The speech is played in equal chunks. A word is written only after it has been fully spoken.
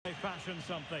fashion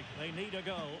something. They need a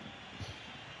goal.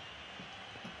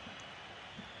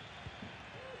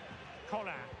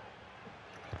 Collar.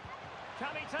 Can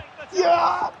he take the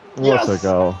Yeah! What a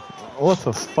goal. What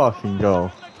a fucking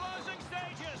goal.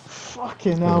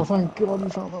 Fucking hell, thank God you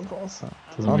found that pass.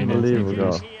 Doesn't mean anything. Unbelievable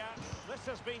goal. This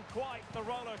has been quite the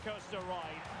roller coaster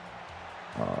ride.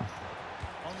 Oh,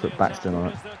 put Baxton on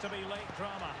it.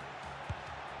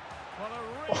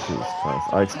 Jesus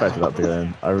Christ. I expected that to go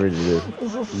in. I really did. It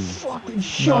was a fucking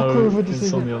shocker of a It's on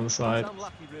decision. the other side.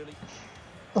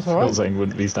 That's alright. Zane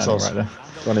wouldn't be standing right there.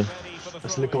 Ronnie.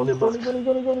 Let's look on him. Go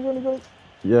on.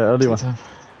 Yeah, early one. Good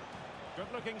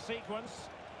looking sequence.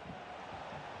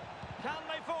 Can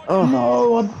they forge Oh.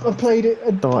 No, I played it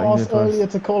a Darting pass near earlier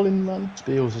to Colin, man.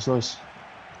 Spiels is nice.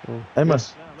 Oh. Emma. Now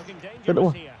looking Good dangerous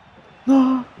one. here.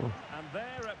 No. And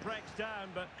there it breaks down,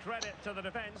 but credit to the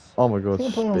defence. Oh my god,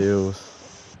 Can't play on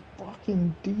Spiels.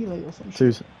 Fucking delay or something.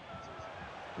 Twos.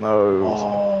 No.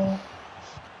 Oh,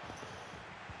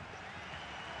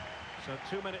 So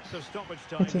 2 minutes of stoppage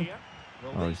time Hit him. here.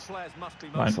 Well, Oh, these players must be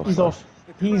Fine. he's off.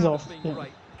 The He's crowd off. have been Yeah.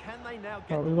 great. Can they now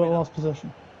get Right, the we've got winner? last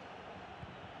possession.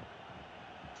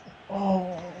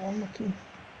 Oh, unlucky.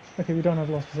 Okay, we don't have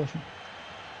last possession.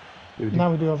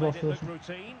 Now we do have Made last it look possession.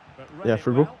 routine, but read Yeah, it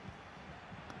free ball. well.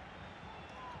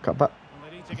 Cut back. And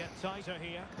they need to get tighter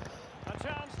here. A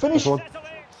chance Finish. to settle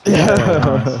it.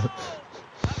 Yeah.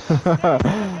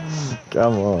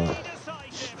 Come on.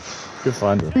 Good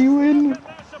find. We win.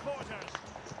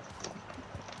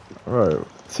 Right.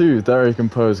 2 very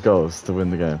composed goals to win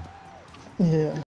the game. Yeah.